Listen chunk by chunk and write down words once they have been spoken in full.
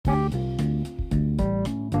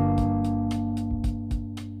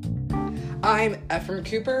I'm Ephriam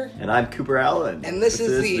Cooper. And I'm Cooper Allen. And this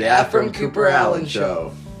is the Ephriam Cooper Allen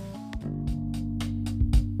Show.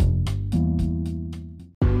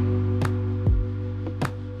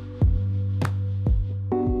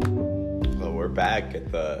 Well, we're back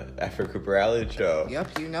at the Ephriam Cooper Allen Show.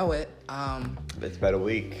 Yep, you know it. It's been a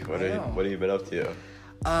week. What have you been up to?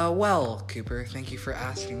 Well, Cooper, thank you for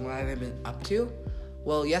asking what I've been up to.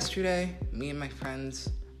 Well, yesterday, me and my friends,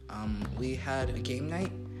 we had a game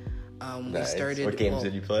night. Nice. What games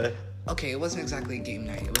did you play? Okay, it wasn't exactly a game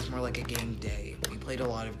night. It was more like a game day. We played a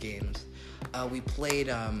lot of games. We played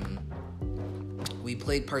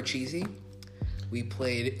Parcheesi. We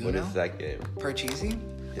played Uno. What is that game? Parcheesi?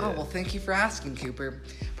 Yeah. Oh, well, thank you for asking, Cooper.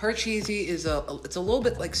 Parcheesi is it's a little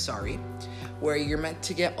bit like Sorry, where you're meant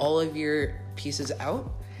to get all of your pieces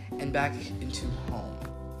out and back into home.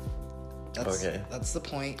 That's the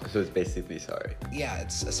point. So it's basically Sorry. Yeah,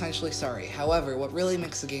 it's essentially Sorry. However, what really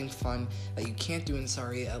makes the game fun that you can't do in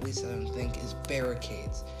Sorry, at least I don't think, is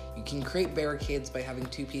barricades. You can create barricades by having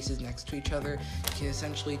two pieces next to each other. You can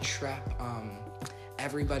essentially trap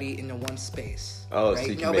everybody into one space. Oh, right? so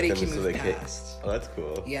you can Nobody make them can so move they past. Oh, that's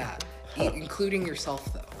cool. Yeah, including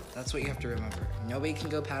yourself, though. That's what you have to remember. Nobody can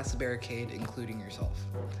go past the barricade, including yourself.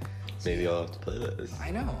 So, Maybe I'll have to play this. I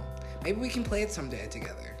know. Maybe we can play it someday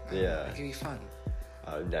together. Yeah. It could be fun.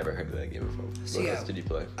 I've never heard of that game before. So, what else did you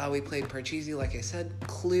play? We played Parcheesi, like I said.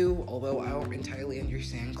 Clue, although I don't entirely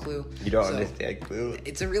understand Clue. You don't understand Clue?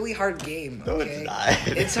 It's a really hard game, No, okay? it's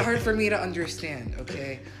not. It's hard for me to understand,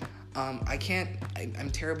 okay? I'm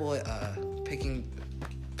terrible at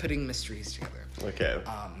putting mysteries together. Okay.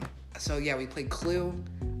 So yeah, we played Clue,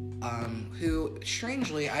 who,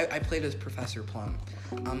 strangely, I played as Professor Plum.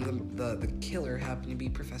 The killer happened to be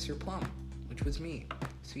Professor Plum, which was me.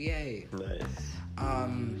 So yay. Nice.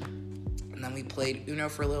 And then we played Uno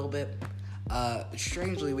for a little bit.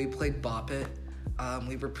 Strangely, we played Bop It.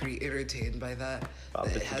 We were pretty irritated by that.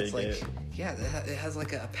 It has it has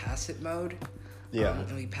like a pass it mode. Yeah.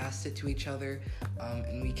 And we passed it to each other,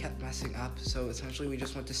 and we kept messing up. So essentially, we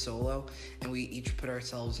just went to solo, and we each put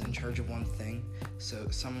ourselves in charge of one thing. So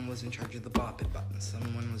someone was in charge of the bop it button.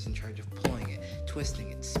 Someone was in charge of pulling it,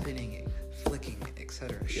 twisting it, spinning it, flicking it,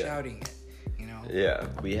 etc., shouting it. You know. Yeah,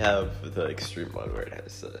 we have the extreme one where it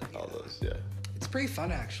has all those. Yeah. It's pretty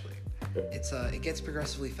fun, actually. It gets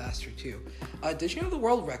progressively faster too. Did you know the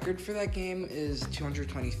world record for that game is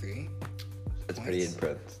 223? That's pretty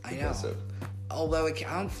impressive. I know. Although I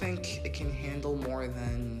don't think it can handle more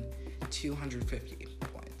than 250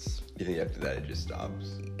 points. You think after that it just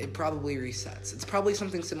stops? It probably resets. It's probably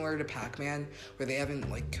something similar to Pac-Man, where they haven't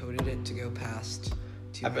coded it to go past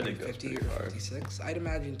 250 or 56. I'd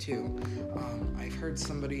imagine too. I've heard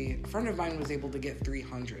a friend of mine was able to get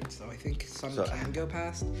 300, so I think some can go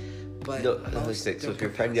past. But no, so if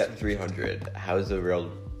your friend got 300, how's the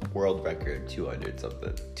world record 200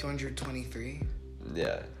 something? 223?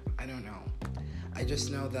 Yeah. I don't know. I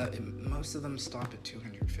just know that most of them stop at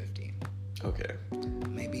 250. Okay.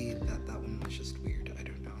 Maybe that one was just weird. I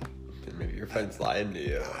don't know. Maybe your friend's lying to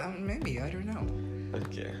you. Maybe, I don't know.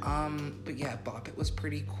 Okay. But yeah, Bop It was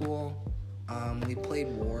pretty cool. We played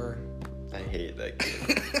War. I hate that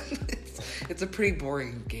game. It's a pretty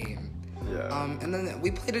boring game. Yeah. And then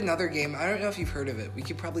we played another game. I don't know if you've heard of it. We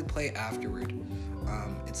could probably play it afterward.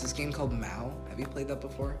 It's this game called Mao. Have you played that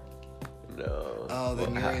before? No. Oh,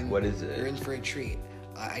 then what is it? You're in for a treat.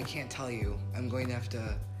 I can't tell you. I'm going to have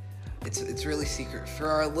to... It's really secret. For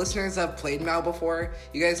our listeners that have played Mao before,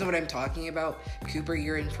 you guys know what I'm talking about. Cooper,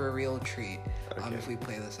 you're in for a real treat if we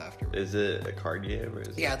play this afterwards. Is it a card game? Or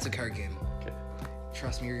it's a card game. Okay.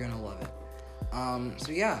 Trust me, you're going to love it.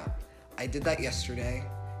 So yeah, I did that yesterday,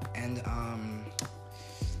 and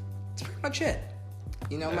that's pretty much it.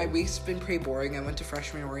 You know, my week's been pretty boring. I went to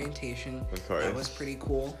freshman orientation. Of course. That was pretty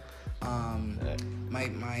cool.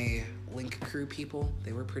 My Link crew people,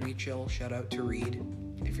 they were pretty chill. Shout out to Reed.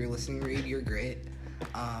 If you're listening, Reed, you're great.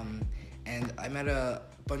 And I met a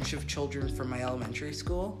bunch of children from my elementary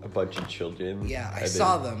school. A bunch of children? Yeah, I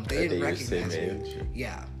saw them. They didn't recognize same me. Age?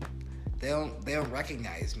 Yeah. They don't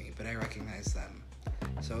recognize me, but I recognize them.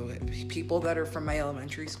 So people that are from my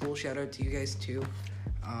elementary school, shout out to you guys too.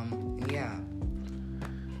 Yeah.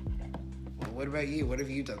 Well, what about you? What have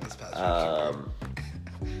you done this past week?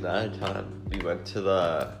 Not a ton. We went to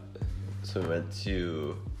the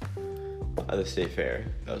State Fair.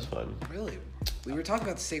 That was fun. Really? We were talking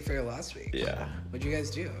about the State Fair last week. Yeah. What'd you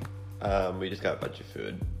guys do? We just got a bunch of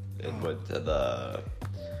food and went to the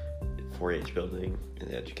 4-H building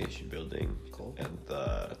and the education building. Cool. And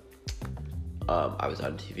I was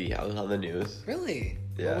on TV. I was on the news. Really?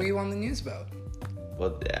 Yeah. What were you on the news about?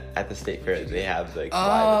 Well, yeah, at the state fair, they have like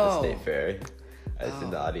live at the state fair. I was in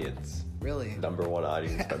the audience. Really? Number one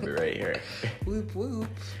audience member right here. Whoop whoop.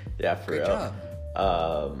 Yeah, for Great real.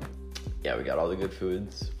 job. Yeah, we got all the good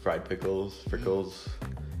foods, fried pickles, frickles.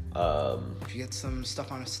 Did you get some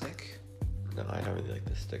stuff on a stick? No, I don't really like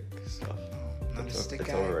the stick stuff. Oh, not a stick guy?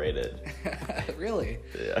 It's overrated. Really?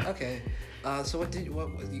 Yeah. Okay. So what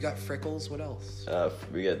you got? Frickles. What else?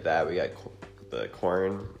 We got that. We got the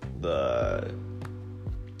corn.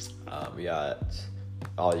 We got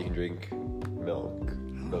all you can drink milk,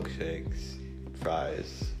 milkshakes,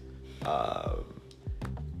 fries. What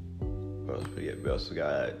else we get? We also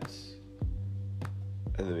got,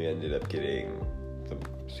 and then we ended up getting some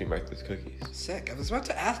Sweet Martha's cookies. Sick. I was about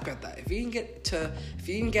to ask about that. If you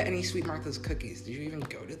didn't get any Sweet Martha's cookies, did you even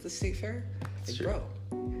go to the state fair? Like, Sure. bro,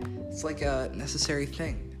 it's like a necessary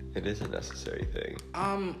thing. It is a necessary thing.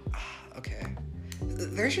 Okay.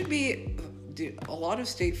 There should be, dude, a lot of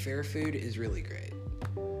state fair food is really great.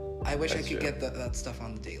 I wish I could get that stuff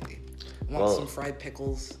on the daily. I want some fried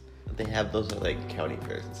pickles. They have those at like county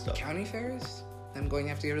fairs and stuff. County fairs? I'm going to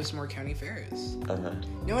have to go to some more county fairs. Uh-huh.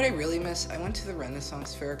 You know what I really miss? I went to the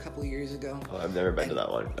Renaissance Fair a couple of years ago. Oh, I've never been to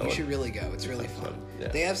that one. You should really go. It's really fun. Yeah.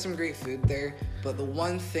 They have some great food there, but the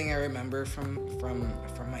one thing I remember from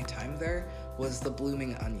my time there was the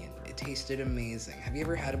blooming onion. It tasted amazing. Have you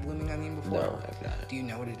ever had a blooming onion before? No, I've not. Do you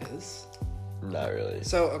know what it is? Not really.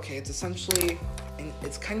 So, okay, it's essentially,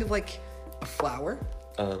 it's kind of like a flour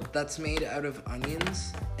that's made out of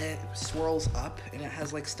onions, and it swirls up, and it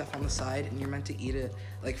has like stuff on the side, and you're meant to eat it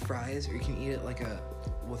like fries, or you can eat it like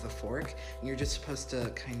with a fork, and you're just supposed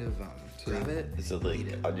to kind of grab it. Is it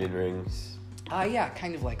like onion rings? Yeah,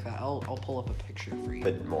 kind of like that. I'll pull up a picture for you.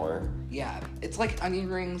 But more? Yeah, it's like onion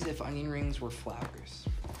rings if onion rings were flowers.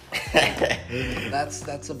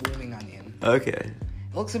 That's a blooming onion. Okay.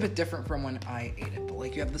 It looks a bit different from when I ate it, but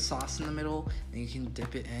like you have the sauce in the middle, and you can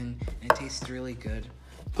dip it in, and it tastes really good.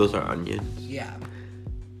 Those are onions? Yeah,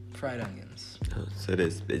 fried onions. Oh, so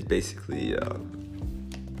it's basically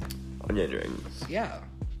onion rings. Yeah,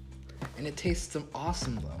 and it tastes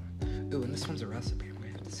awesome though. Ooh, and this one's a recipe. I'm gonna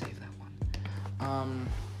have to save that one.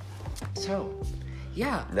 So,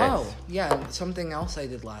 yeah. Nice. Oh, yeah. Something else I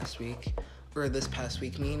did last week, or this past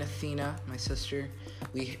week. Me and Athena, my sister,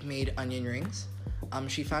 we made onion rings.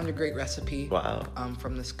 She found a great recipe. Wow.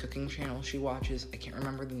 From this cooking channel she watches. I can't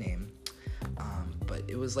remember the name. But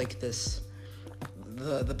it was like this.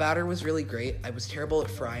 The batter was really great. I was terrible at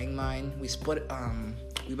frying mine. We split.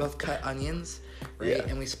 We both cut onions, right? Yeah.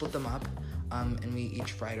 And we split them up. And we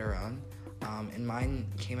each fried our own. And mine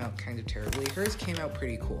came out kind of terribly. Hers came out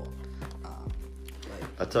pretty cool.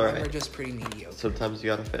 That's alright. Mine were just pretty mediocre. Sometimes you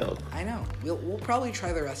gotta fail. I know. We'll probably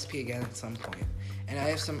try the recipe again at some point. And I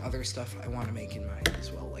have some other stuff I want to make in mind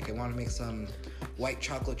as well. Like I want to make some white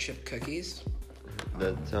chocolate chip cookies.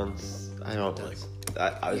 That sounds. I don't like.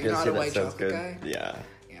 I was You're gonna not say a that white sounds chocolate good. guy? Yeah.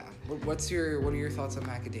 Yeah. What are your thoughts on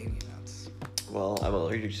macadamia nuts? Well, I'm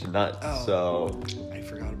allergic to nuts, Oh. so. I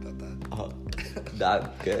forgot about that. Oh,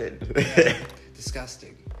 not good. Yeah.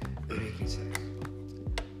 Disgusting. They make me sick.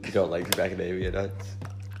 You don't like macadamia nuts?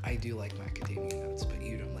 I do like macadamia nuts, but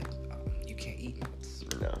you don't like. You can't eat nuts.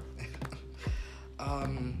 No.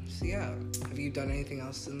 So yeah, have you done anything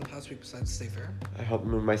else in the past week besides stay fair? I helped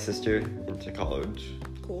move my sister into college.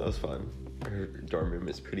 Cool. That was fun. Her dorm room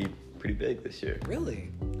is pretty big this year.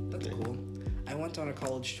 Really? That's Yeah. cool. I went on a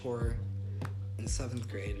college tour in 7th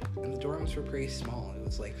grade, and the dorms were pretty small. It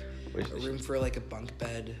was like a room for like a bunk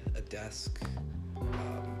bed, a desk,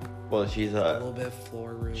 Well, she's a little bit of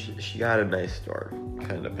floor room. She got a nice dorm.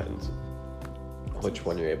 Kind of depends which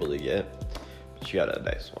one you're able to get. But she got a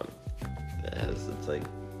nice one. It's like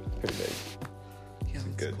pretty big. Yeah, It's a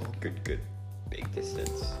that's cool. good big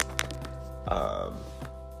distance.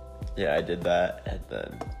 Yeah, I did that, and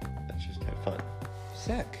then that's just kind of fun.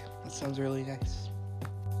 Sick. That sounds really nice.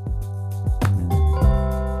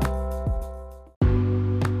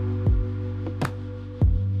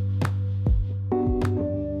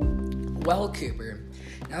 Well, Cooper,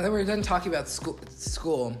 now that we're done talking about school,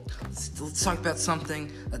 let's talk about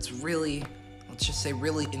something that's really, let's just say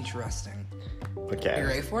really interesting. Okay. Are you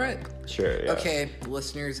ready for it? Sure, yeah. Okay,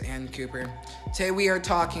 listeners and Cooper. Today we are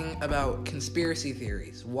talking about conspiracy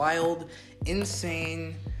theories. Wild,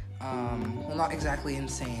 insane, well, not exactly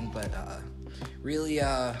insane, but really,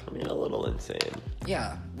 I mean, a little insane.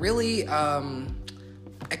 yeah, really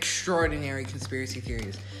extraordinary conspiracy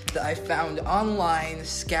theories that I found online,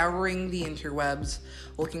 scouring the interwebs,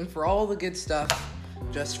 looking for all the good stuff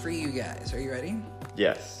just for you guys. Are you ready?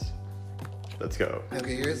 Yes. Let's go.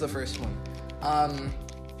 Okay, here's the first one.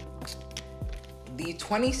 The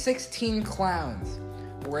 2016 clowns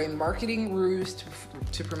were a marketing ruse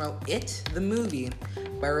to promote It, the movie,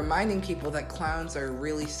 by reminding people that clowns are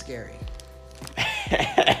really scary.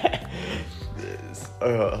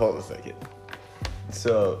 Hold on a second.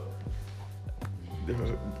 So,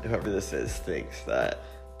 whoever this is thinks that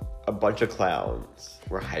a bunch of clowns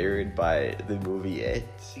were hired by the movie It.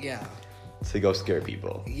 Yeah. To go scare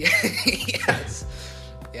people. Yeah. Yes.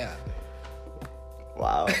 Yeah.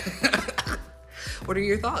 Wow. What are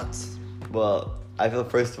your thoughts? Well, I feel,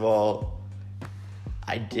 first of all,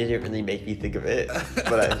 I didn't really make me think of it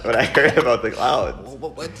when I heard about the clowns.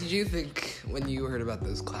 Well, what did you think when you heard about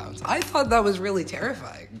those clowns? I thought that was really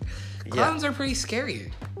terrifying. Clowns are pretty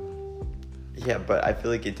scary. Yeah, but I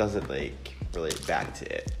feel like it doesn't, relate back to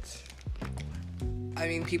It. I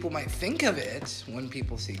mean, people might think of it when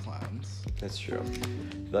people see clowns. That's true.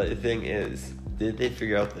 The thing is, did they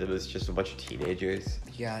figure out that it was just a bunch of teenagers?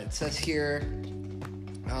 Yeah, it says here,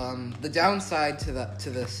 the downside to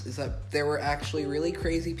this is that there were actually really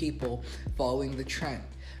crazy people following the trend.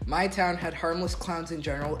 My town had harmless clowns in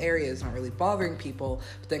general areas, not really bothering people,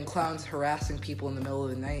 but then clowns harassing people in the middle of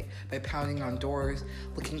the night by pounding on doors,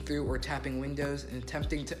 looking through or tapping windows, and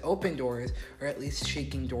attempting to open doors, or at least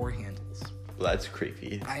shaking door handles. Well, that's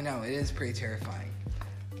creepy. I know, it is pretty terrifying.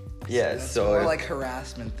 Yeah, so more like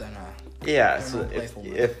harassment than yeah, so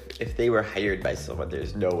if they were hired by someone,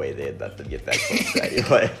 there's no way they'd let them get that close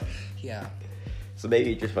anyway. Yeah. So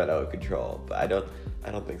maybe it just went out of control, but I don't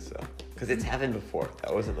think so. Because it's happened before.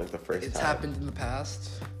 That wasn't the first time. It's happened in the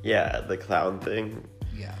past. Yeah, the clown thing.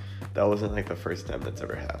 Yeah. That wasn't the first time that's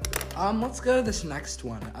ever happened. Let's go to this next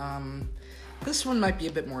one. This one might be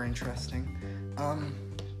a bit more interesting.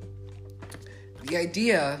 The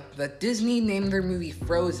idea that Disney named their movie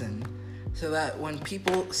Frozen so that when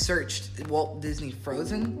people searched Walt Disney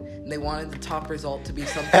Frozen, they wanted the top result to be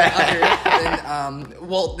something other than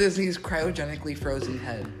Walt Disney's cryogenically frozen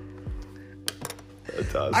head.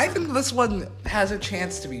 That's awesome. I think this one has a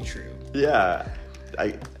chance to be true. Yeah.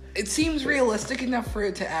 It seems realistic enough for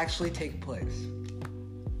it to actually take place.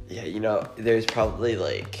 Yeah, there's probably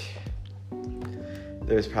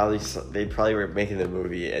they probably were making the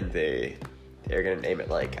movie and they're gonna name it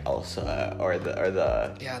Elsa or the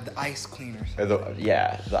the ice queen or or something.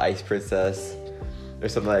 the ice princess or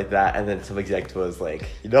something like that, and then some exec was like,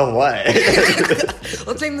 you know what?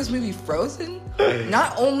 Let's name this movie Frozen.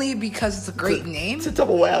 Not only because it's a great name, it's a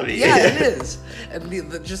double whammy. Yeah, it is. And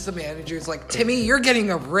the manager's like, Timmy, you're getting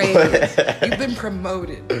a raise. You've been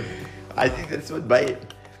promoted. I think this one might.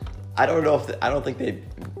 I don't think they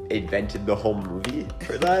invented the whole movie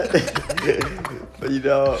for that. But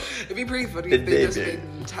it'd be pretty funny if they just made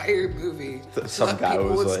an entire movie so that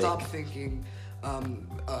people would stop thinking.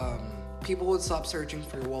 People would stop searching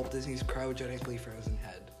for Walt Disney's cryogenically frozen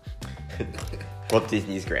head. Walt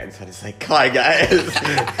Disney's grandson is like, come on, guys.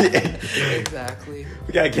 Exactly.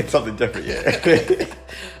 We gotta get something different here.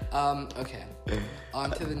 Okay.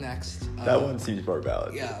 On to the next. That one seems more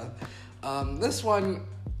valid. Yeah. This one,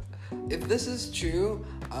 if this is true,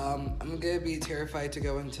 I'm gonna be terrified to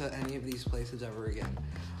go into any of these places ever again.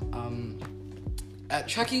 At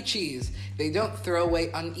Chuck E. Cheese, they don't throw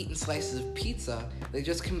away uneaten slices of pizza, they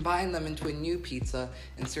just combine them into a new pizza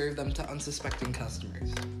and serve them to unsuspecting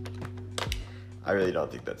customers. I really don't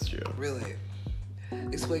think that's true. Really?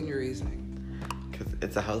 Explain your reasoning. Because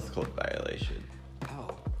it's a health code violation.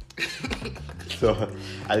 Oh. So,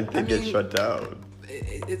 I think it's shut down.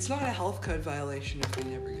 It's not a health code violation if we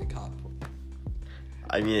never get caught.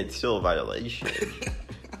 I mean, it's still a violation.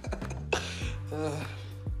 That's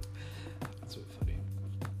so funny.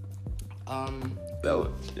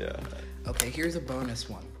 Yeah. Okay, here's a bonus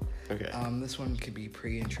one. Okay. This one could be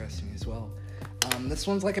pretty interesting as well. This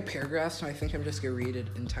one's like a paragraph, so I think I'm just gonna read it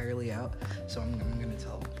entirely out. So I'm gonna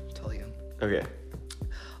tell you. Okay.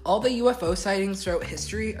 All the UFO sightings throughout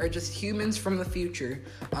history are just humans from the future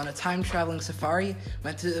on a time-traveling safari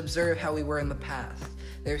meant to observe how we were in the past.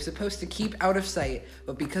 They're supposed to keep out of sight,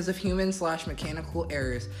 but because of human/mechanical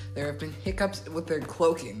errors, there have been hiccups with their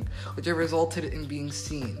cloaking, which have resulted in being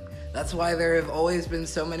seen. That's why there have always been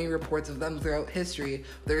so many reports of them throughout history,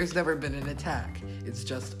 but there has never been an attack. It's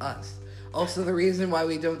just us. Also, the reason why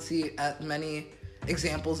we don't see many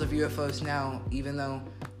examples of UFOs now,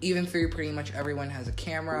 even through pretty much everyone has a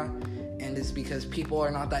camera, and is because people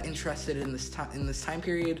are not that interested in this time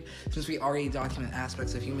period, since we already document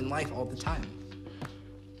aspects of human life all the time.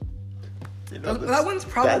 That one's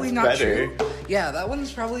probably not better. true. Yeah, that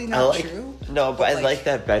one's probably not true. No, but I like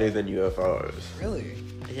that better than UFOs. Really?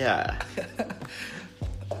 Yeah.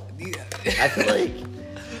 Yeah. I feel like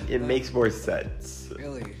it makes more sense.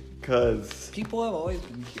 Really? Because people have always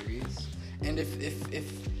been curious, and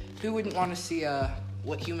if who wouldn't want to see a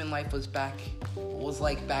what human life was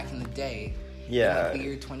like back in the day. Yeah. In like the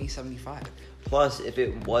year 2075. Plus, if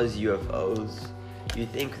it was UFOs,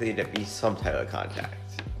 you'd think there'd be some type of contact.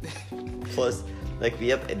 Plus, like, we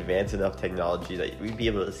have advanced enough technology that we'd be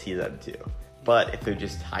able to see them too. But if they're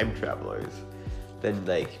just time travelers, then,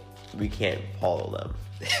 like, we can't follow them.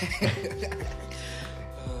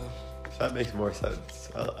 So that makes more sense.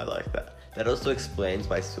 I like that. That also explains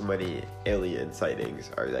why so many alien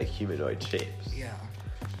sightings are, like, humanoid shapes. Yeah.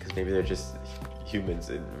 Because maybe they're just humans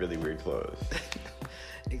in really weird clothes.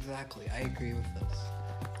 Exactly. I agree with this.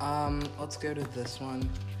 Let's go to this one.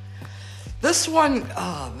 This one,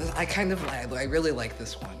 I really like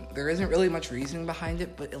this one. There isn't really much reasoning behind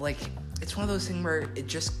it, but it's one of those things where it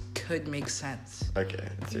just could make sense. Okay,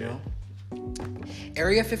 let's hear it.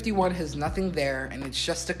 Area 51 has nothing there, and it's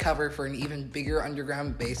just a cover for an even bigger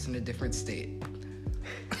underground base in a different state.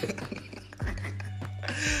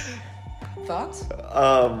 Thoughts?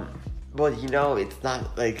 Well, it's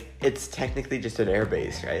not, like, it's technically just an air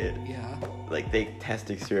base, right? Yeah. Like, they test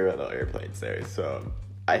experimental airplanes there, so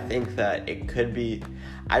I think that it could be.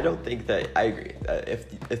 I don't think that. I agree.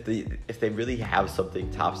 If they really have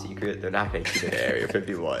something top secret, they're not going to keep it at Area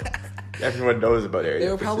 51. Everyone knows about Area 51.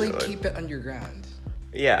 They would probably keep it underground.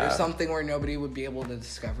 Yeah. Or something where nobody would be able to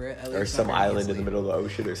discover it. Or some island in the middle of the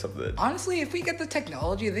ocean or something. Honestly, if we get the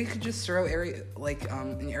technology, they could just throw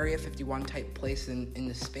an Area 51 type place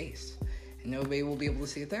into space, and nobody will be able to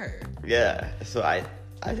see it there. Yeah. So I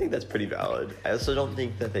think that's pretty valid. I also don't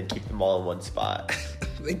think that they keep them all in one spot.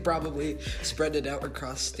 They'd probably spread it out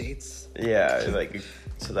across states. Yeah, like,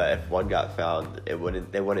 so that if one got found, they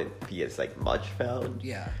wouldn't be as, like, much found.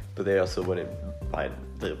 Yeah. But they also wouldn't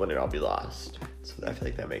all be lost. So I feel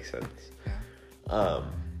like that makes sense. Yeah.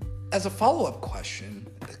 As a follow-up question,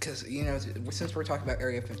 because, since we're talking about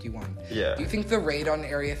Area 51, yeah. Do you think the raid on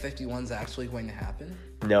Area 51 is actually going to happen?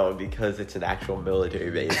 No, because it's an actual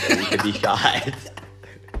military base and we could be shot.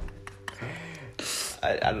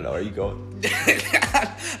 I don't know. Are you going?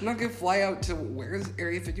 I'm not going to fly out to, where's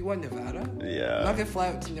Area 51, Nevada? Yeah. I'm not going to fly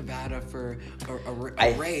out to Nevada for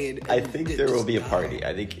a raid. I think there will be a party.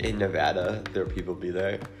 I think in Nevada, there will people be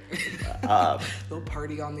there. They'll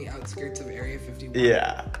party on the outskirts of Area 51.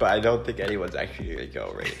 Yeah, but I don't think anyone's actually going to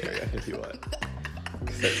go raid Area 51.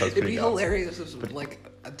 It'd be hilarious if, like,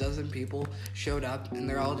 a dozen people showed up and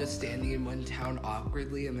they're all just standing in one town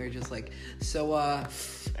awkwardly and they're just like, so,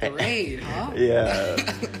 the raid, huh? Yeah.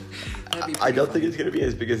 I don't funny. think it's going to be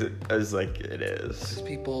as big as it is. Because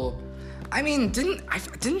people, I mean, didn't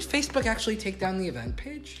Facebook actually take down the event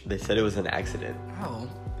page? They said it was an accident. Oh.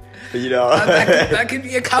 But, that could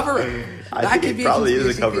be a cover-up. I think it probably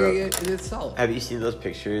is a cover-up in itself. Have you seen those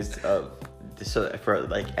pictures of, for,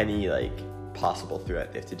 like, any, like, possible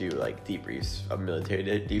threat, they have to do, like, debriefs, military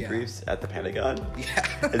debriefs at the Pentagon?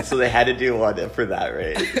 Yeah. And so they had to do one for that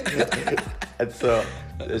raid. And so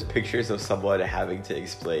there's pictures of someone having to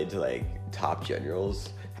explain to, like, top generals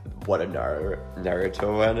what a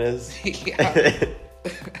Naruto run is. Yeah.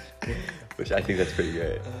 Which I think that's pretty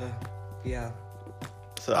great. Yeah.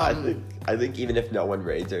 So I think even if no one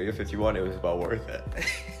raids Area 51, it was well worth it.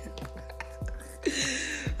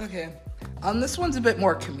 Okay. This one's a bit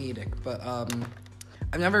more comedic, but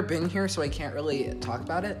I've never been here, so I can't really talk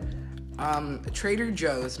about it. Trader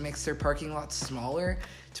Joe's makes their parking lots smaller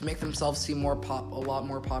to make themselves seem a lot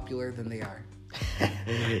more popular than they are.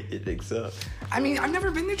 You think so? I mean, I've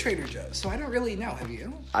never been to Trader Joe's, so I don't really know. Have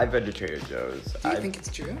you? I've been to Trader Joe's. Do you think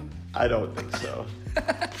it's true? I don't think so.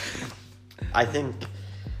 I think...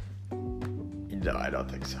 No, I don't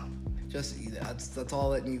think so. Just, that's all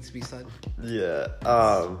that needs to be said. Yeah.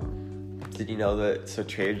 Did you know that, so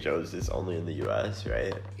Trader Joe's is only in the U.S.,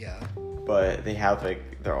 right? Yeah. But they have,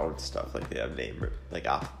 like, their own stuff. Like, they have they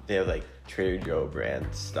have, like, Trader Joe brand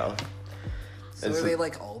stuff. So are they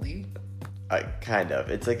like Aldi? Kind of.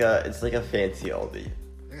 It's like a fancy Aldi.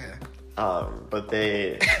 Okay.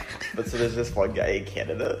 But so there's this one guy in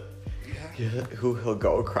Canada who he'll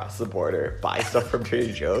go across the border, buy stuff from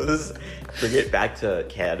Trader Joe's, bring it back to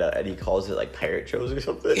Canada, and he calls it, like, Pirate Joe's or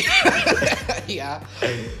something. Yeah.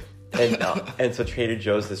 And so Trader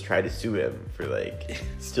Joe's has tried to sue him for, like,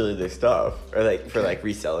 stealing their stuff, or, like, for, like,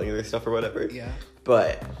 reselling their stuff or whatever. Yeah.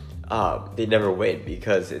 But they never win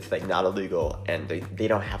because it's, like, not illegal, and they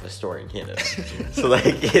don't have a store in Canada. So, like,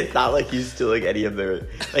 it's not like he's stealing any of their,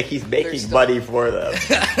 like, he's making money for them.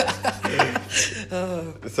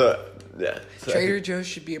 So, yeah. So Trader Joe's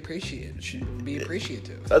should be appreciative.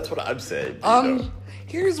 That's what I'm saying.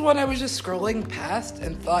 Here's one I was just scrolling past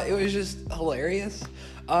and thought it was just hilarious.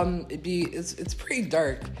 It's pretty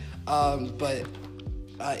dark. But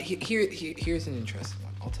here's an interesting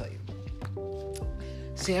one. I'll tell you.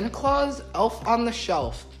 Santa Claus, Elf on the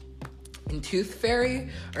Shelf, and Tooth Fairy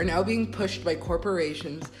are now being pushed by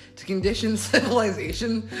corporations to condition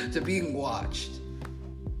civilization to being watched.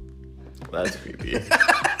 That's creepy. I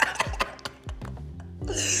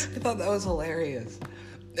thought that was hilarious.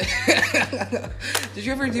 Did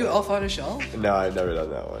you ever do Elf on a Shelf? No, I've never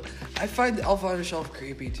done that one. I find Elf on a Shelf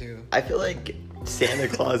creepy too. I feel like Santa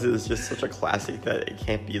Claus is just such a classic that it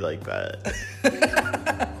can't be like that.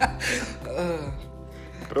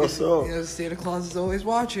 But also, you know, Santa Claus is always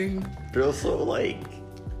watching. But also, like,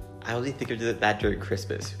 I only think of that during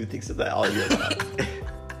Christmas. Who thinks of that all year long?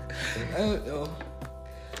 I don't know.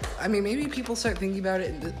 I mean, maybe people start thinking about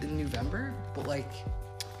it in November, but like,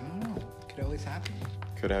 I don't know. It could always happen.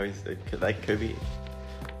 Could be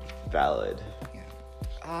valid. Yeah.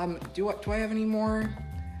 Do I have any more?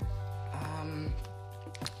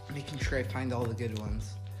 Making sure I find all the good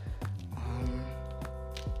ones.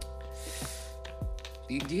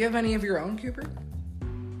 Do you have any of your own, Cooper?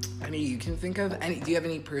 Any you can think of? Do you have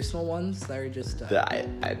any personal ones that are just that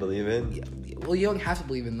I believe in? Yeah, well, you don't have to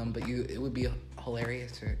believe in them, but it would be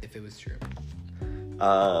hilarious if it was true.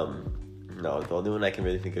 No, the only one I can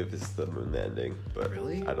really think of is the moon landing, but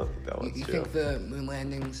really? I don't think that one's true. You think the moon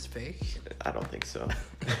landing's fake? I don't think so.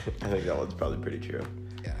 I think that one's probably pretty true.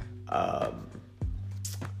 Yeah.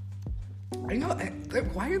 I know.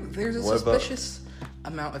 There's a suspicious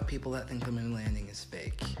amount of people that think the moon landing is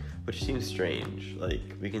fake. Which seems strange. Like,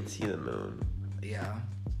 we can see the moon. Yeah.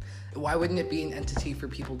 Why wouldn't it be an entity for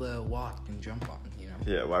people to walk and jump on, you know?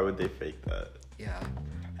 Yeah, why would they fake that? Yeah.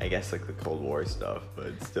 I guess, like, the Cold War stuff,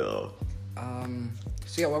 but still.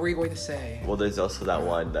 So, yeah, what were you going to say? Well, there's also that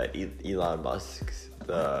one that Elon Musk,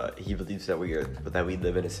 he believes that we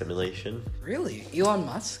live in a simulation. Really? Elon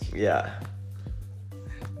Musk? Yeah.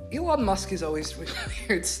 Elon Musk is always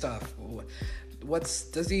weird stuff.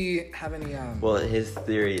 Does he have any well, his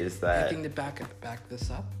theory is that anything to back this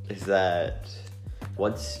up? Is that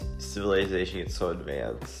once civilization gets so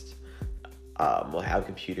advanced, we'll have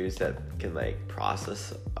computers that can like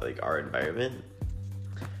process like our environment,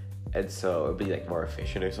 and so it'll be like more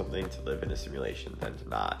efficient or something to live in a simulation than to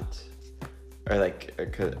not, or I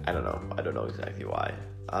don't know exactly why.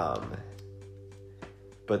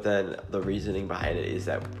 But then the reasoning behind it is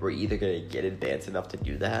that we're either going to get advanced enough to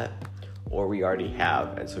do that, or we already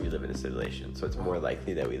have, and so we live in a simulation. So it's more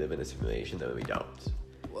likely that we live in a simulation than we don't.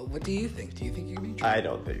 Well, what do you think? Do you think you're going to be true? I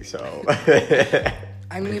don't think so.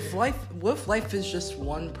 I mean, what if life is just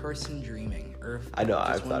one person dreaming? Or if I know, just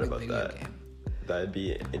I've thought about that. Game? That'd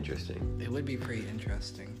be interesting. It would be pretty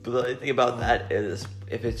interesting. But the only thing about that is,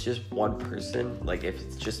 if it's just one person, like if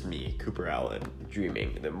it's just me, Cooper Allen,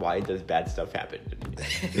 dreaming, then why does bad stuff happen to me?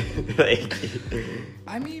 Like,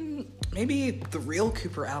 I mean, maybe the real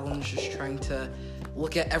Cooper Allen's just trying to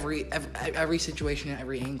look at every situation at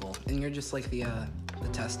every angle, and you're just like the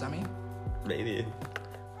test dummy. Maybe.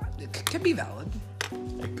 It could be valid.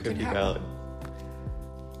 It could be valid.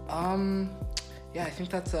 Yeah, I think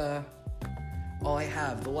that's all I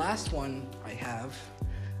have. The last one I have,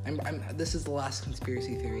 this is the last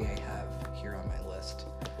conspiracy theory I have here on my list.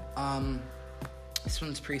 This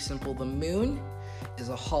one's pretty simple. The moon is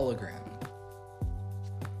a hologram.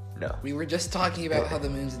 No. We were just talking about how the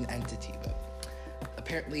moon's an entity, but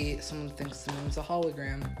apparently someone thinks the moon's a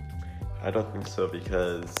hologram. I don't think so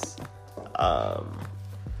because,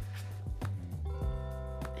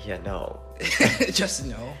 yeah, no. Just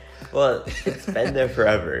no. Well, it's been there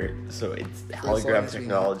forever, so hologram as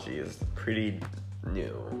technology is pretty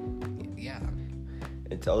new. Yeah.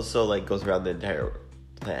 It also like goes around the entire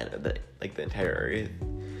planet, the entire Earth.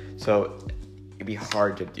 So it'd be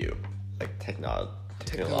hard to do, like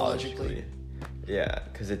technologically. Yeah,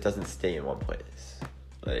 because it doesn't stay in one place.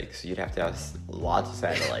 Like, so you'd have to have lots of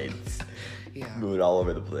satellites. Yeah. Moving all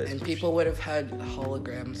over the place. And people would have had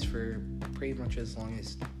holograms for pretty much as long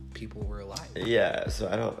as people were alive. Yeah, so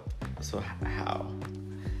how?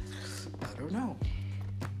 I don't know.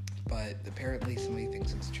 But apparently somebody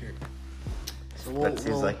thinks it's true. So that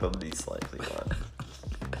seems like the least likely one.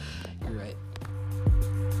 You're right.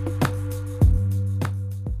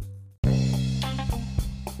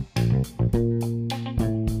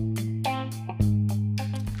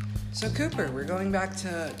 So Cooper, we're going back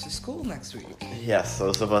to school next week. Yes,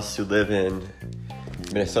 those of us who live in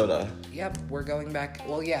Minnesota. Yep, we're going back.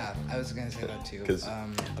 Well, yeah, I was going to say that too. Because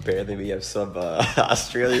apparently we have some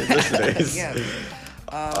Australian listeners. Yeah.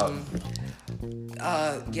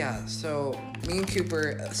 Yeah, so me and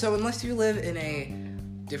Cooper, so unless you live in a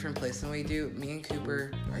different place than we do, me and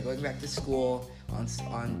Cooper are going back to school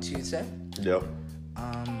on Tuesday. Yep.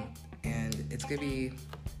 And it's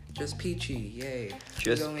Just peachy, yay.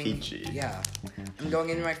 Just peachy. Yeah. I'm going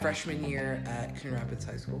into my freshman year at Coon Rapids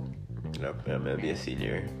High School. Nope, I'm gonna be a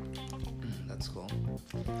senior. That's cool.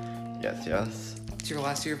 Yes. It's your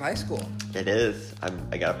last year of high school. It is.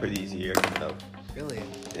 I got a pretty easy year coming up. Really?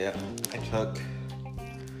 Yeah.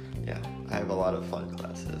 I have a lot of fun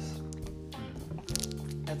classes.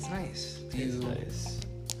 That's nice. It's nice.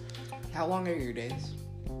 How long are your days?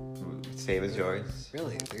 Same as yours.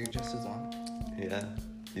 Really? They're just as long? Yeah.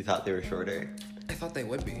 You thought they were shorter? I thought they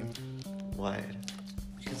would be. Why?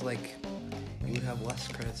 Because, like, you would have less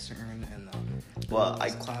credits to earn in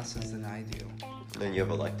classes than I do. Then you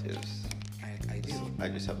have electives. I do. I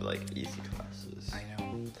just have, like, easy classes. I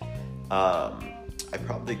know. I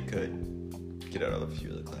probably could get out of a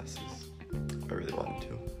few of the classes. If I really wanted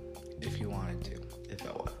to. If you wanted to. If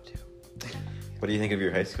I wanted to. What do you think of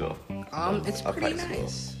your high school? It's pretty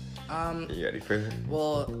nice. Are you ready for it?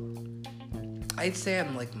 Well, I'd say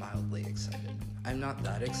I'm, like, mildly excited. I'm not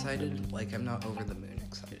that excited. Like, I'm not over the moon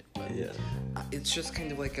excited. But yeah. It's just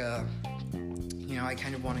kind of like a, I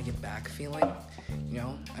kind of want to get back feeling.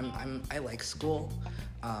 I like school.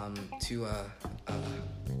 To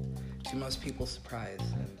most people's surprise.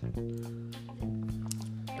 And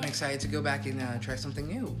I'm excited to go back and try something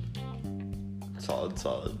new. Solid.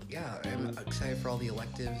 Yeah, I'm excited for all the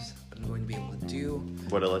electives I'm going to be able to do.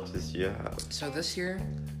 What electives do you have? So this year,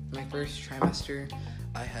 my first trimester,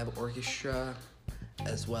 I have orchestra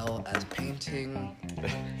as well as painting.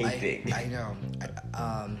 Painting. I know.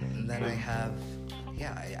 And then I have,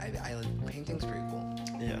 painting's pretty cool.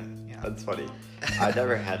 Yeah, that's funny. I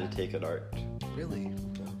never had to take an art. Really?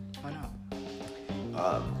 Why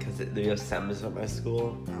not? Because they have sems at my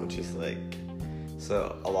school, which is like,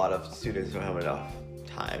 so a lot of students don't have enough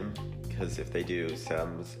time, because if they do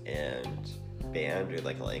sems and band or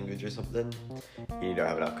like a language or something, you don't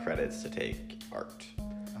have enough credits to take art.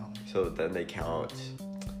 So then they count,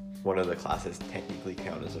 one of the classes technically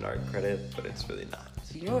count as an art credit, but it's really not.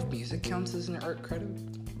 Do you know if music counts as an art credit?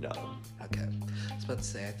 No. Okay. I was about to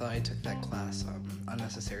say, I thought I took that class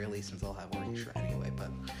unnecessarily since I'll have orchestra anyway,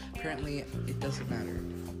 but apparently it doesn't matter.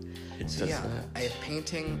 I have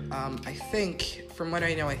painting. I think, from what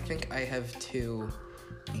I know, I have 2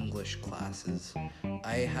 English classes.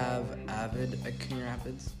 I have Avid at Coon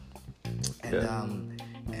Rapids, and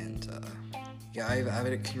I have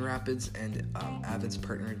Avid at Coon Rapids, and Avid's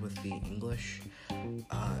partnered with the English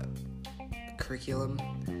curriculum.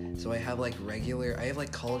 So I have like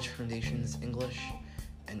college foundations English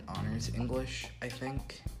and honors English, I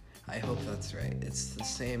think. I hope that's right. It's the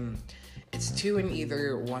same. It's 2 in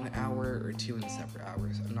either 1 hour or 2 in separate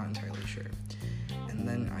hours. I'm not entirely sure. And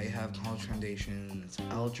then I have college foundations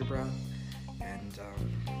algebra, and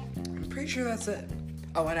I'm pretty sure that's it.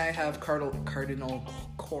 Oh, and I have cardinal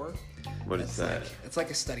core. What is that? It's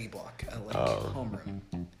like a study block, homeroom.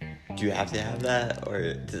 Do you have to have that,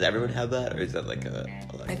 or does everyone have that, or is that like a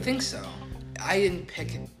elective? I think so. I didn't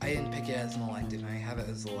pick it as an elective, and I have it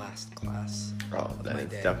as the last class. Oh, then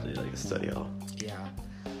it's definitely like a study hall. Yeah.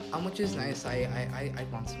 Which is nice. I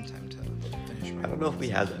want some time to finish my. I don't know if we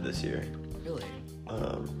had that this year. Really?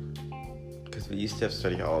 Because we used to have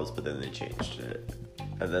study halls, but then they changed it.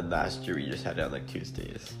 And then last year we just had it on like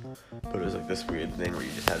Tuesdays. But it was like this weird thing where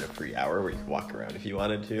you just had a free hour where you could walk around if you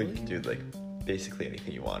wanted to. You could do like basically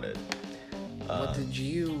anything you wanted. What did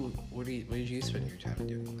you spend your time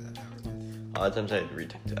doing that hour with? A lot of times I had to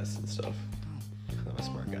retake tests and stuff. I'm a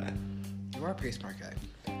smart guy. You are a pretty smart guy.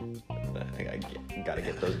 I think I gotta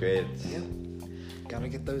get those grades. Yeah. Gotta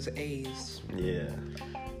get those A's. Yeah.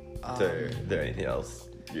 Is there anything else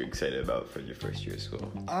you're excited about for your first year of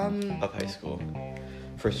school? Of high school.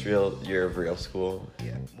 First real year of real school.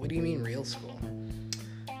 Yeah. What do you mean real school?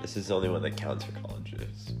 This is the only one that counts for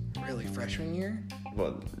colleges. Really? Freshman year?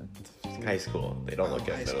 Well, high school. They don't look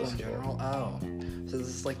at middle school. In general? Oh. So this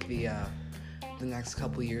is like the next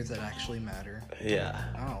couple years that actually matter. Yeah.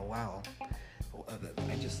 Oh, wow.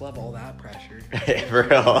 I just love all that pressure. For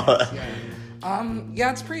real.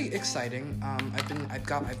 Yeah, it's pretty exciting. I've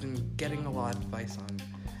been getting a lot of advice on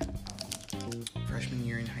freshman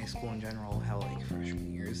year in high school in general, how like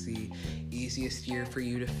freshman year is the easiest year for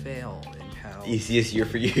you to fail, and how easiest year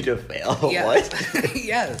for you to fail. Yeah. What?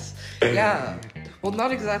 Yes. Yeah. Well,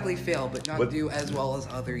 not exactly fail, but not do as well as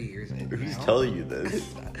other years. Who's telling you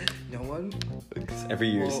this? No one. Because every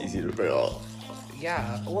year is easy to fail.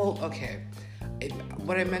 Yeah. Well, okay.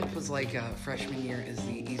 What I meant was like freshman year is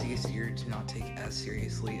the easiest year to not take as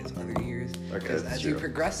seriously as other years. Okay, because as you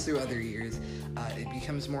progress through other years, it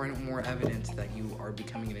becomes more and more evident that you are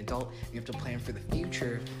becoming an adult and you have to plan for the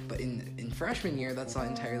future. But in freshman year, that's not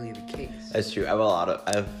entirely the case. That's true. I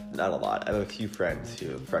have a few friends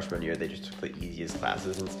who freshman year they just took the easiest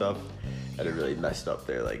classes and stuff, and it really messed up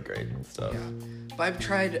their like grade and stuff. Yeah. But I've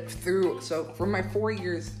tried for my 4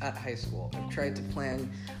 years at high school, I've tried to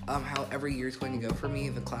plan how every year is going to go for me,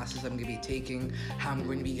 the classes I'm going to be taking, how I'm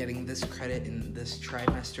going to be getting this credit in this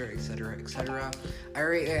trimester, etc., etc.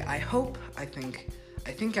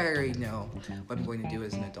 I think I already know what I'm going to do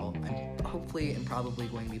as an adult. I'm hopefully and probably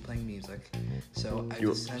going to be playing music. So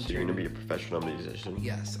You're going to be a professional musician?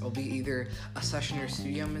 Yes, I'll be either a session or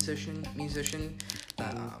studio musician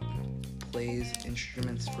that plays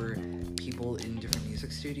instruments for people in different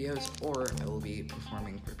music studios, or I will be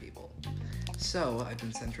performing for people. So I've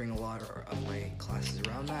been centering a lot of my classes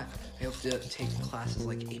around that. I have to take classes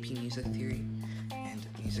like AP Music Theory and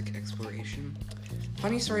Music Exploration.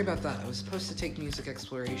 Funny story about that, I was supposed to take Music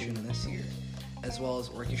Exploration this year, as well as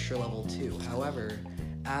Orchestra Level 2. However,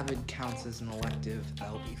 AVID counts as an elective that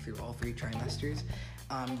will be through all 3 trimesters.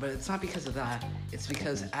 But it's not because of that, it's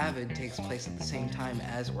because AVID takes place at the same time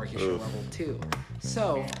as Orchestra Level 2.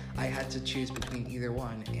 So, I had to choose between either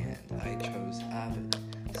one, and I chose AVID.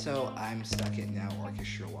 So, I'm stuck in now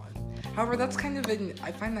Orchestra 1. However, I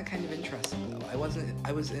find that kind of interesting, though. I was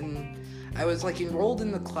enrolled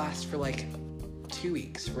in the class for 2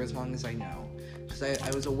 weeks, for as long as I know. Because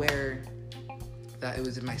I was aware that it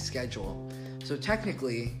was in my schedule. So,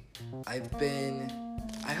 technically, I'm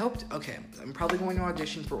probably going to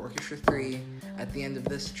audition for Orchestra 3 at the end of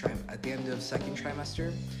second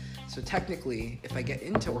trimester. So technically, if I get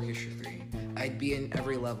into Orchestra 3, I'd be in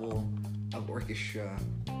every level of orchestra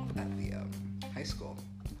at the high school.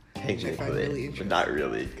 Technically, really but not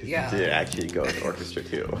really, because you didn't actually go to Orchestra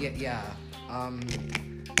 2. Yeah.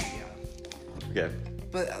 Okay.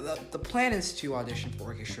 But the plan is to audition for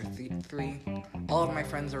Orchestra 3. All of my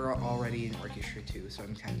friends are already in Orchestra 2, so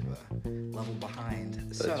I'm kind of a level behind.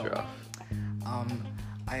 That's rough.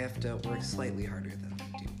 I have to work slightly harder than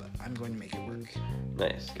they do, but I'm going to make it work.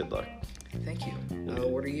 Nice. Good luck. Thank you.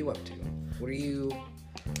 What are you up to? What are you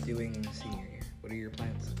doing senior year? What are your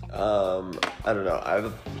plans? I don't know.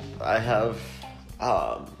 I have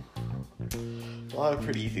a lot of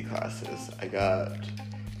pretty easy classes. I got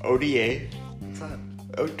ODA. What's that?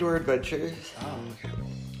 Outdoor Adventures. Oh,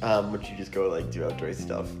 okay. Which you just go do outdoor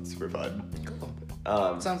stuff. It's super fun. Cool.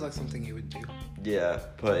 Sounds like something you would do. Yeah,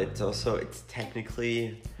 but it's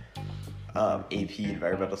technically AP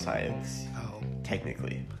Environmental Science. Oh.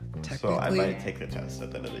 Technically. So I might take the test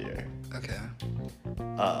at the end of the year. Okay.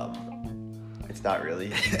 It's not really.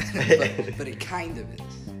 but it kind of is.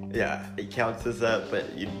 Yeah, it counts as that,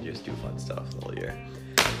 but you just do fun stuff the whole year.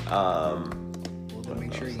 Well, then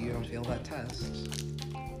make sure you don't fail that test.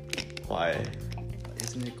 Why?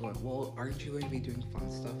 Isn't it going? Well, aren't you going to be doing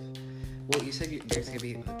fun stuff? Well, you said there's going to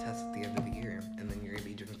be a test at the end of the year, and then you're going to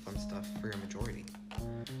be doing fun stuff for a majority.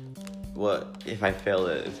 Well, if I fail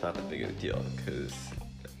it, it's not that big of a deal, because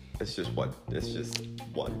it's just one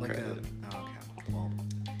credit. Okay. Well,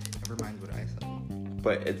 never mind what I said.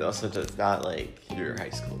 But it's not like your high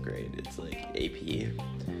school grade. It's like AP.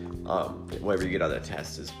 Whatever you get on that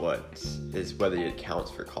test is whether it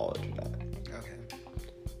counts for college or not. Okay.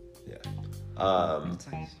 Yeah. That's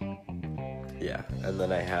nice. Yeah, and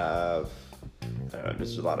then I have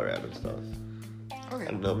just a lot of random stuff. Okay.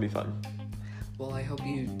 And it'll be fun. Well, I hope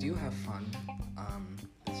you do have fun.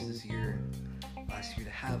 This is your last year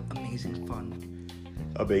to have amazing fun.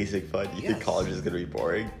 Amazing fun? You think college is going to be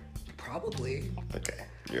boring? Probably. Okay,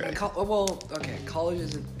 you're right. College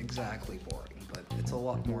isn't exactly boring, but it's a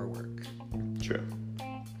lot more work. True.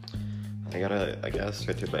 I gotta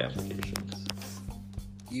start doing my applications.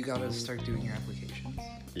 You gotta start doing your applications?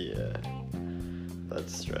 Yeah.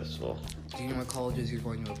 That's stressful. Do you know what colleges you're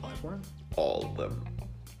going to apply for? All of them.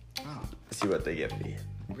 Oh. See what they give me.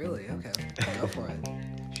 Really? Okay. Go for it.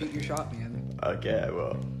 Shoot your shot, man. Okay, I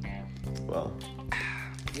will. Well.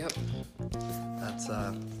 Yep. That's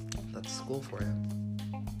school for you.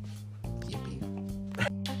 Yippee.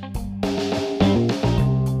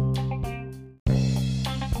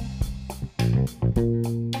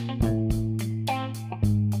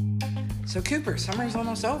 So Cooper, summer's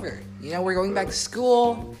almost over. We're going back to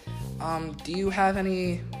school. Do you have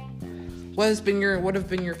any? What have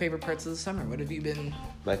been your favorite parts of the summer? What have you been?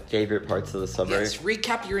 My favorite parts of the summer? Yes,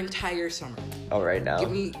 recap your entire summer. Oh, right now?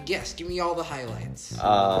 Give me all the highlights.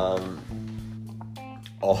 All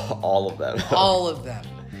of them. All of them.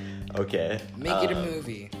 Okay. Make it a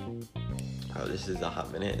movie. Oh, this is a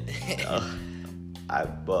hot minute. I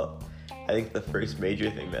think the first major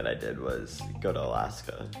thing that I did was go to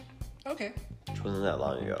Alaska. Okay. which wasn't that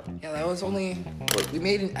long ago. Yeah, that was only... We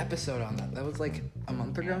made an episode on that. That was like a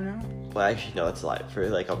month ago now? Well, actually, no, it's like for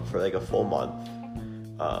a full month.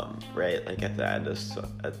 Right, like at the end of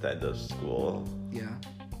school, Yeah.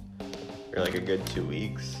 or like a good 2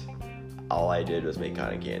 weeks. All I did was make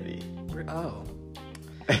cotton candy. Oh.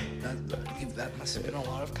 That must have been a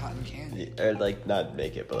lot of cotton candy. Or like not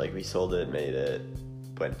make it, but like we sold it, made it,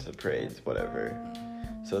 went to parades, whatever.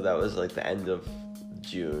 So that was like the end of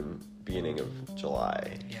June, beginning of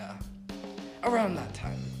July. Yeah. Around that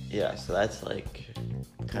time. Yeah, so that's like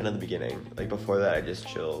kind of the beginning. Like before that, I just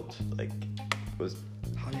chilled. Like was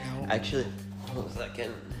Hung out. actually, hold on a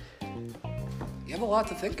second. You have a lot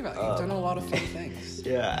to think about. You've done a lot of fun things.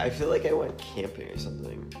 Yeah, I feel like I went camping or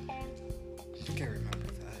something. I think I remember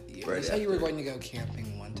that. You Right said you were after. going to go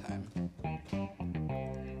camping one time.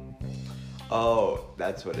 Oh,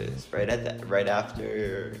 that's what it is. Right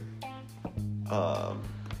after, took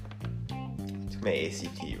my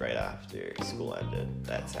ACT right after school ended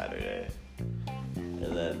that Saturday,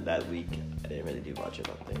 and then that week I didn't really do much. I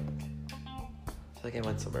don't think. I feel like I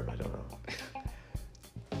went somewhere, but I don't know.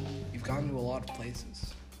 You've gone to a lot of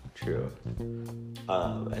places. True.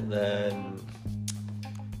 And then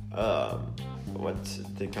went to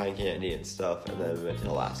the cotton candy and stuff, and then we went to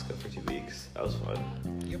Alaska for 2 weeks. That was fun.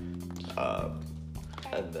 Yep.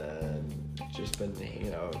 And then just been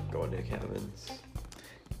hanging out, going to cabins,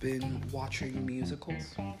 Been watching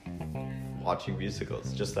musicals. watching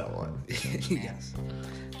musicals. Just that one. Yes.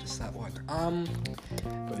 Just that one.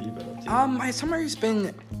 What have you been up to? My summer's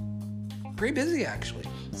been pretty busy actually.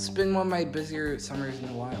 It's been one of my busier summers in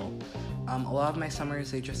a while. A lot of my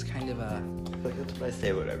summers, they just kind of I feel like that's what I say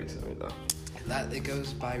about every summer, though. that it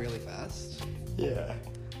goes by really fast. Yeah.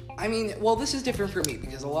 I mean, well, this is different for me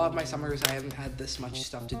because a lot of my summers I haven't had this much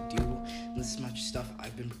stuff to do, and this much stuff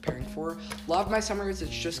I've been preparing for. A lot of my summers,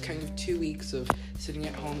 it's just kind of 2 weeks of sitting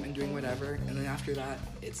at home and doing whatever, and then after that,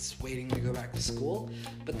 it's waiting to go back to school.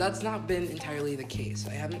 But that's not been entirely the case.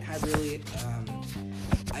 I haven't had really,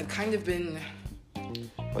 I've kind of been...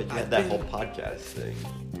 But you had that whole podcast thing.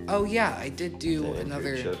 Oh yeah, I did do The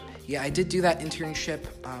another. internship. Yeah, I did do that internship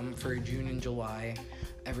for June and July,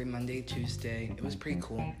 every Monday, Tuesday. It was pretty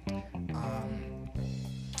cool, and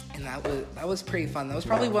that was pretty fun. That was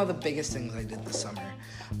probably one of the biggest things I did this summer.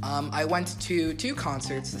 I went to 2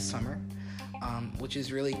 concerts this summer, which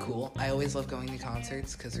is really cool. I always love going to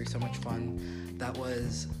concerts because they're so much fun. That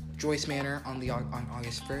was Joyce Manor on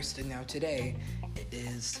August 1st, and now today it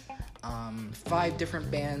is 5 different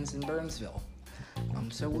bands in Burnsville.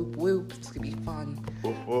 So whoop whoop, it's gonna be fun.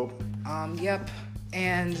 Whoop whoop. Yep.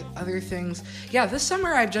 And other things. Yeah, this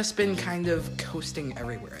summer I've just been kind of coasting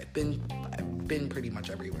everywhere. I've been pretty much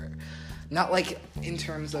everywhere. Not like in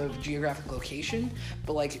terms of geographic location,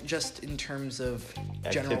 but like just in terms of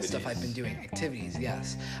general stuff I've been doing. Activities,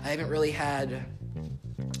 yes. I haven't really had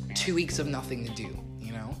 2 weeks of nothing to do,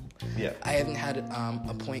 you know? Yeah. I haven't had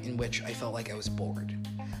a point in which I felt like I was bored.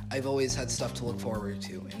 I've always had stuff to look forward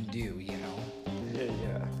to and do, you know? Yeah.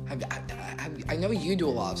 I know you do a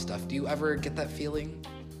lot of stuff. Do you ever get that feeling?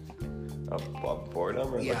 Of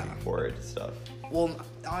boredom or Yeah. looking forward to stuff? Well,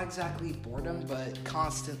 not exactly boredom, but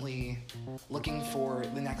constantly looking for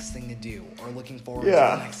the next thing to do or looking forward to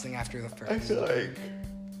the next thing after the first. I feel like...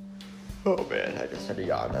 Oh man, I just had a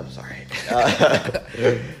yawn. I'm sorry.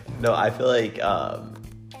 No, I feel like...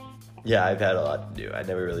 yeah, I've had a lot to do. I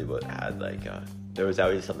never really had like... there was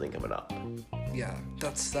always something coming up. Yeah,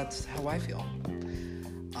 that's how I feel.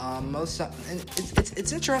 And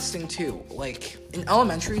it's interesting too. Like in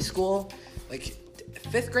elementary school, like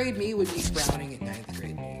 5th grade me would be frowning at 9th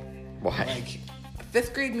grade me. Why? Like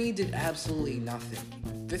 5th grade me did absolutely nothing.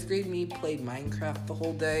 5th grade me played Minecraft the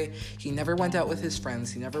whole day. He never went out with his friends.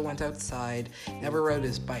 He never went outside. Never rode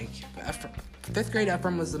his bike. 5th grade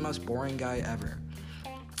Ephriam was the most boring guy ever.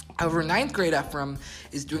 However, 9th grade Ephriam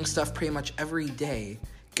is doing stuff pretty much every day.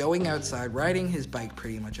 Going outside, riding his bike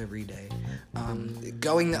pretty much every day.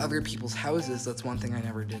 Going to other people's houses, that's one thing I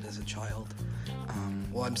never did as a child.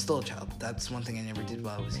 Well, I'm still a child, but that's one thing I never did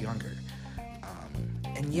while I was younger.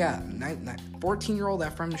 And yeah, 14-year-old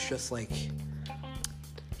Ephriam is just like...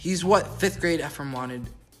 He's what 5th grade Ephriam wanted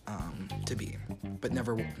to be, but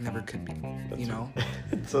never could be, you know?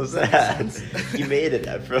 It's so sad. You made it,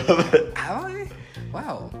 Ephriam. Have I?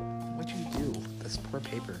 Wow. What'd you do? This poor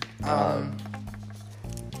paper. Yeah.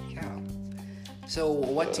 So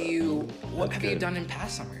what have you done in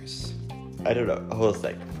past summers? I don't know. Hold a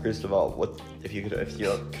sec. First of all, what if you could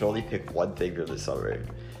only pick one thing for the summer, and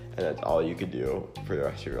that's all you could do for the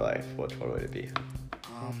rest of your life? Which one would it be?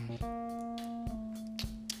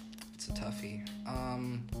 It's a toughie.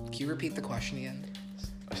 Can you repeat the question again?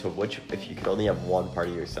 So if you could only have one part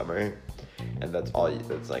of your summer, and that's all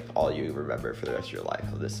you remember for the rest of your life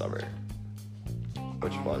of this summer,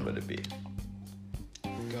 which one would it be?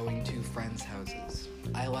 Going to friends' houses.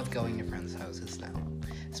 I love going to friends' houses now,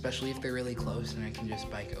 especially if they're really close and I can just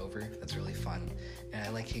bike over. That's really fun, and I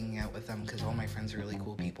like hanging out with them because all my friends are really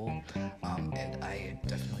cool people, and I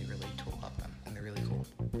definitely relate to a lot of them, and they're really cool.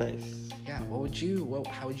 Nice. Yeah.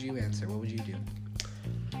 How would you answer? What would you do?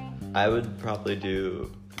 I would probably do.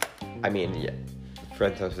 I mean, yeah,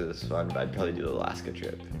 friends' houses is fun, but I'd probably do the Alaska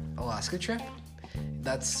trip. Alaska trip?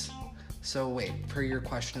 So wait, per your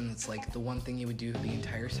question, it's like the one thing you would do the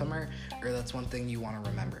entire summer, or that's one thing you want to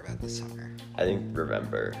remember about the summer? I think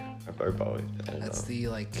remember, or both. That's the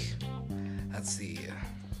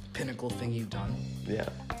pinnacle thing you've done. Yeah.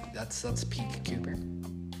 That's peak Cooper.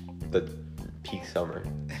 The peak summer.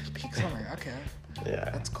 Peak summer, okay.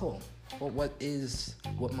 Yeah. That's cool. Well, what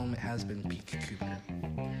moment has been peak Cooper?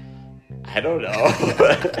 I don't know.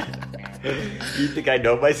 You think I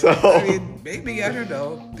know myself? I mean, maybe, I don't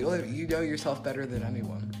know. You know yourself better than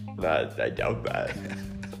anyone. Nah, I doubt that.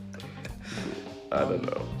 I don't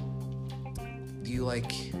know. Do you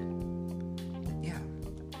yeah.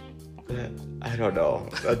 I don't know.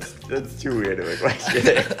 That's too weird of a question.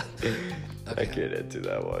 Okay. I can't answer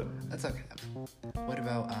that one. That's okay. What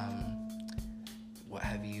about, where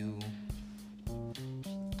have you, I'm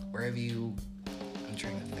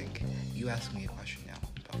trying to think. You asked me a question now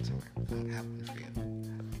about summer. What happened for you?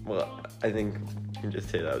 Well, I think you can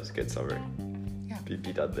just say that was a good summer. Yeah.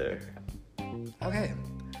 Be done there. Okay.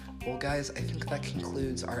 Well, guys, I think that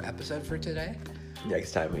concludes our episode for today.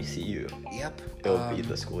 Next time we see you, Yep. it'll be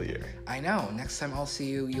the school year. I know. Next time I'll see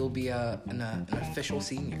you, you'll be an official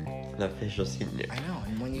senior. An official senior. I know.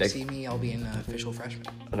 And when you see me, I'll be an official freshman.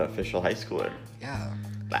 An official high schooler. Yeah.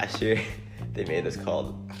 Last year, they made us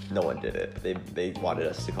call. No one did it. They wanted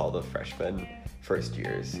us to call the freshmen first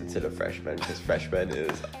years instead of freshmen because freshman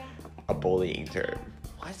is a bullying term.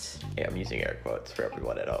 What? Yeah, I'm using air quotes for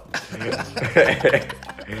everyone at home.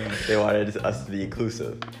 They wanted us to be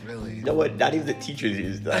inclusive. Really? No, what? Not even the teachers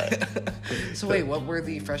used that. So wait, what were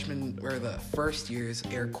the freshmen or the first year's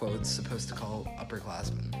air quotes supposed to call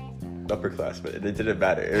upperclassmen? Upperclassmen. It didn't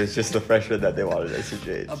matter. It was just the freshmen that they wanted us to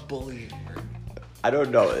change. A bullying word. I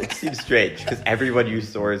don't know. It seems strange because everyone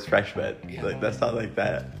used the word freshman. Yeah. Like that's not like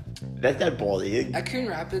that. That's not bullying. At Coon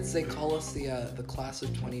Rapids, they call us the class of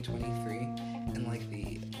 2023, and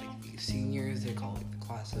the seniors they call the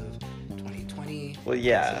class of 2020. Well,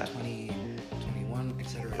 yeah. 2021,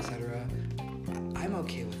 etc., etc. I'm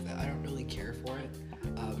okay with that. I don't really care for it.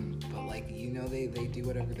 But they do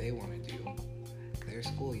whatever they want to do. Their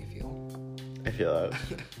school, you feel? I feel that.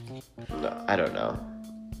 No, I don't know.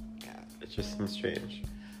 Yeah. It just seems strange.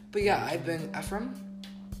 But yeah, I've been Ephriam.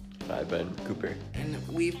 I've been Cooper. And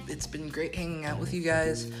it's been great hanging out with you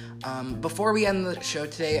guys. Before we end the show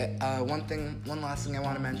today, one last thing I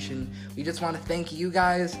want to mention. We just want to thank you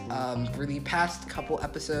guys for the past couple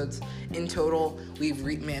episodes. In total,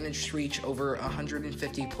 we've managed to reach over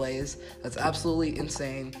 150 plays. That's absolutely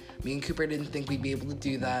insane. Me and Cooper didn't think we'd be able to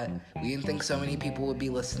do that. We didn't think so many people would be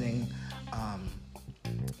listening. And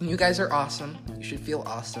you guys are awesome. You should feel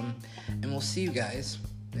awesome. And we'll see you guys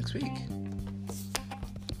next week.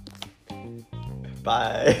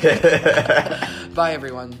 Bye. Bye,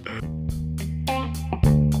 everyone.